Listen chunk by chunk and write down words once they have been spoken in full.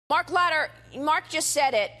Marc Lotter, Mark just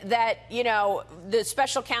said it, that, the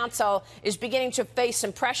special counsel is beginning to face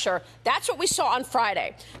some pressure. That's what we saw on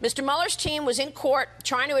Friday. Mr. Mueller's team was in court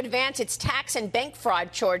trying to advance its tax and bank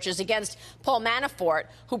fraud charges against Paul Manafort,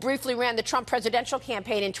 who briefly ran the Trump presidential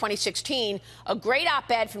campaign in 2016. A great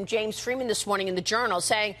op-ed from James Freeman this morning in the Journal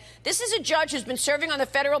saying, this is a judge who's been serving on the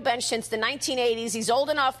federal bench since the 1980s. He's old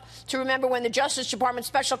enough to remember when the Justice Department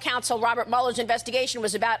special counsel Robert Mueller's investigation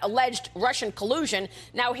was about alleged Russian collusion.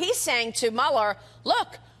 Now he's saying to Mueller,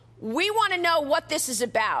 look, we want to know what this is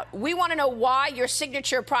about. We want to know why your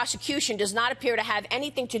signature prosecution does not appear to have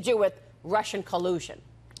anything to do with Russian collusion.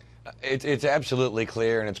 It's absolutely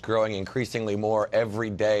clear, and it's growing increasingly more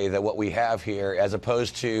every day, that what we have here, as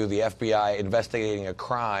opposed to the FBI investigating a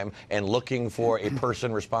crime and looking for a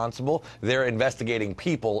person responsible, they're investigating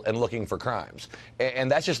people and looking for crimes.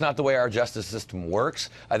 And that's just not the way our justice system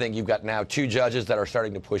works. I think you've got now two judges that are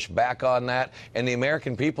starting to push back on that. And the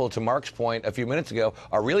American people, to Mark's point a few minutes ago,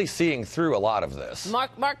 are really seeing through a lot of this.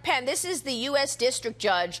 Mark Penn, this is the U.S. District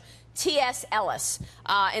Judge T.S. Ellis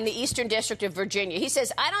in the Eastern District of Virginia. He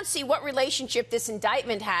says, I don't see what relationship this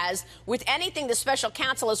indictment has with anything the special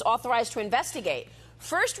counsel is authorized to investigate.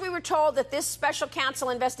 First, we were told that this special counsel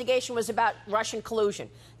investigation was about Russian collusion.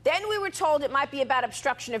 Then we were told it might be about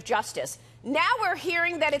obstruction of justice. Now we're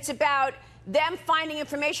hearing that it's about them finding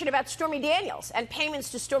information about Stormy Daniels and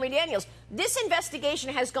payments to Stormy Daniels. This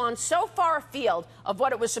investigation has gone so far afield of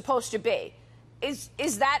what it was supposed to be. Is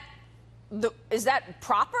that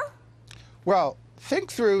proper? Well,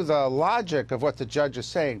 think through the logic of what the judge is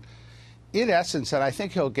saying. In essence, and I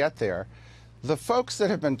think he'll get there, the folks that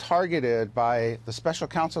have been targeted by the special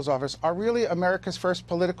counsel's office are really America's first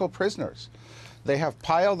political prisoners. They have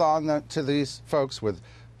piled on to these folks with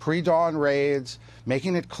pre-dawn raids,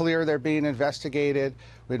 making it clear they're being investigated.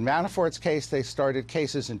 In Manafort's case, they started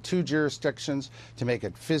cases in 2 jurisdictions to make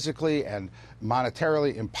it physically and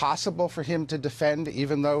monetarily impossible for him to defend,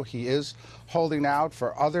 even though he is holding out.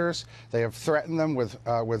 For others, they have threatened them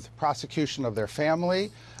with prosecution of their family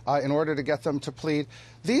in order to get them to plead.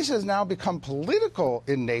 These has now become political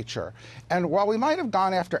in nature. And while we might have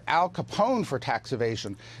gone after Al Capone for tax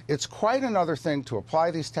evasion, it's quite another thing to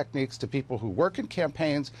apply these techniques to people who work in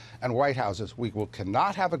campaigns and White Houses. We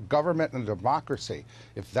cannot have a government and a democracy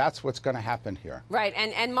if that's what's going to happen here. Right.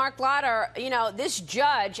 And Marc Lotter, this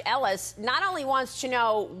judge, Ellis, not only wants to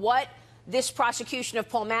know what this prosecution of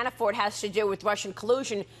Paul Manafort has to do with Russian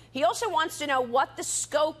collusion, he also wants to know what the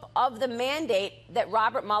scope of the mandate that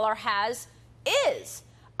Robert Mueller has is.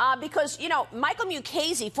 Because, Michael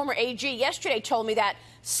Mukasey, former AG, yesterday told me that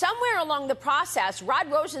somewhere along the process,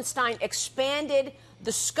 Rod Rosenstein expanded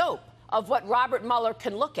the scope of what Robert Mueller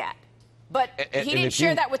can look at. But he didn't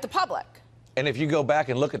share that with the public. And if you go back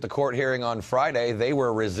and look at the court hearing on Friday, they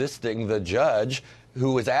were resisting the judge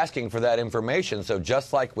who was asking for that information. So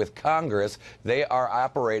just like with Congress, they are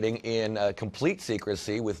operating in complete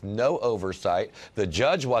secrecy with no oversight. The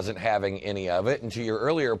judge wasn't having any of it. And to your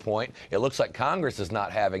earlier point, it looks like Congress is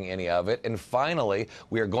not having any of it. And finally,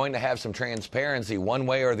 we are going to have some transparency one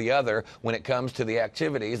way or the other when it comes to the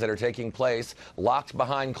activities that are taking place, locked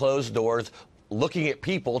behind closed doors, looking at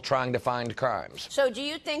people trying to find crimes. So do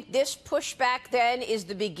you think this pushback then is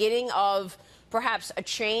the beginning of perhaps a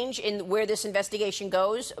change in where this investigation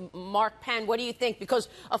goes? Mark Penn, what do you think? Because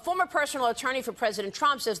a former personal attorney for President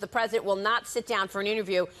Trump says the president will not sit down for an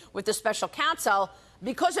interview with the special counsel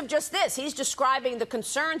because of just this. He's describing the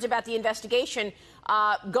concerns about the investigation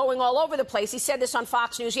going all over the place. He said this on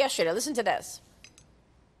Fox News yesterday. Listen to this.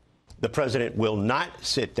 The president will not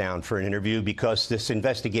sit down for an interview because this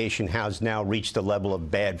investigation has now reached a level of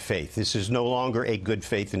bad faith. This is no longer a good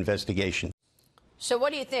faith investigation. So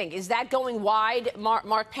what do you think? Is that going wide,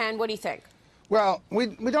 Mark Penn? What do you think? Well, we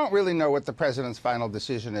don't really know what the president's final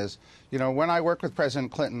decision is. When I worked with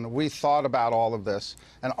President Clinton, we thought about all of this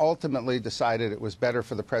and ultimately decided it was better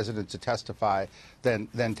for the president to testify than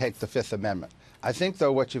take the Fifth Amendment. I think,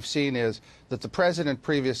 though, what you've seen is that the president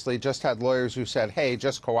previously just had lawyers who said, hey,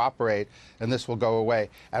 just cooperate and this will go away.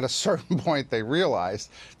 At a certain point, they realized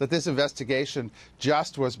that this investigation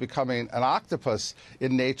just was becoming an octopus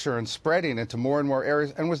in nature and spreading into more and more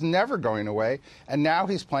areas and was never going away. And now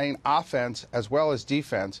he's playing offense as well as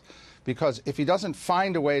defense, because if he doesn't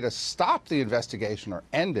find a way to stop the investigation or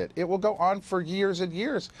end it, it will go on for years and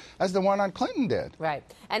years, as the one on Clinton did. Right.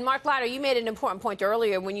 And Marc Lotter, you made an important point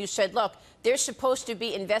earlier when you said, look, they're supposed to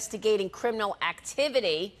be investigating criminal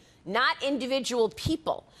activity, not individual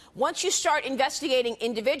people. Once you start investigating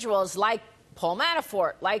individuals like Paul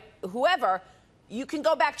Manafort, like whoever, you can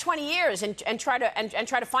go back 20 years and try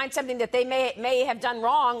to find something that they may have done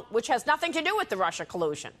wrong, which has nothing to do with the Russia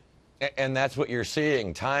collusion. And that's what you're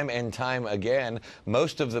seeing time and time again.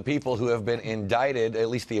 Most of the people who have been indicted, at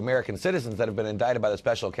least the American citizens that have been indicted by the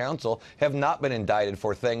special counsel, have not been indicted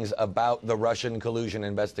for things about the Russian collusion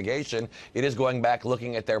investigation. It is going back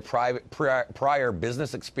looking at their prior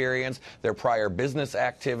business experience, their prior business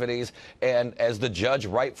activities. And as the judge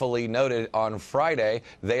rightfully noted on Friday,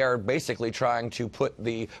 they are basically trying to put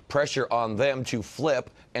the pressure on them to flip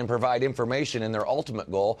and provide information in their ultimate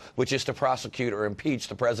goal, which is to prosecute or impeach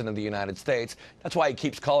the President of the United States. That's why he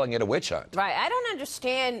keeps calling it a witch hunt. Right. I don't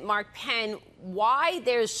understand, Mark Penn, why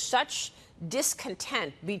there's such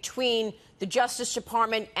discontent between the Justice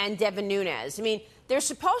Department and Devin Nunes. I mean, they're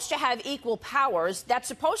supposed to have equal powers. That's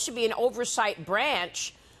supposed to be an oversight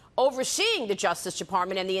branch overseeing the Justice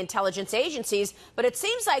Department and the intelligence agencies. But it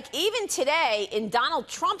seems like even today, in Donald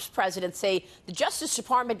Trump's presidency, the Justice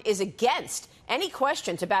Department is against any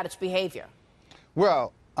questions about its behavior.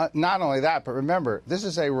 Well, not only that, but remember, this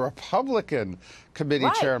is a Republican committee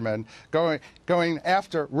chairman going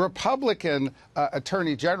after Republican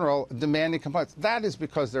attorney general demanding complaints. That is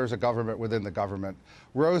because there's a government within the government.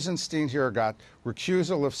 Rosenstein here got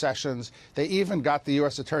recusal of Sessions. They even got the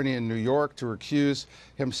U.S. attorney in New York to recuse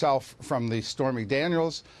himself from the Stormy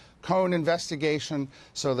Daniels Cohn investigation,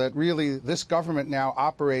 so that really this government now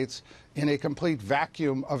operates in a complete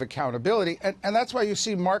vacuum of accountability. And that's why you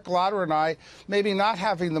see Marc Lotter and I maybe not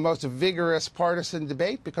having the most vigorous partisan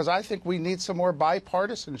debate, because I think we need some more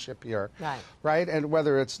bipartisanship here. Right? And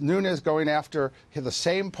whether it's Nunes going after the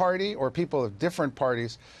same party or people of different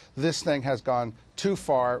parties, this thing has gone too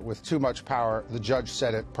far with too much power. The judge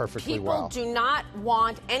said it perfectly well. People do not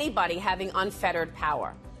want anybody having unfettered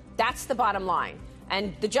power. That's the bottom line.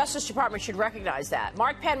 And the Justice Department should recognize that.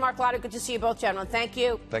 Mark Penn, Marc Lotter, good to see you both, gentlemen. Thank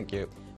you. Thank you.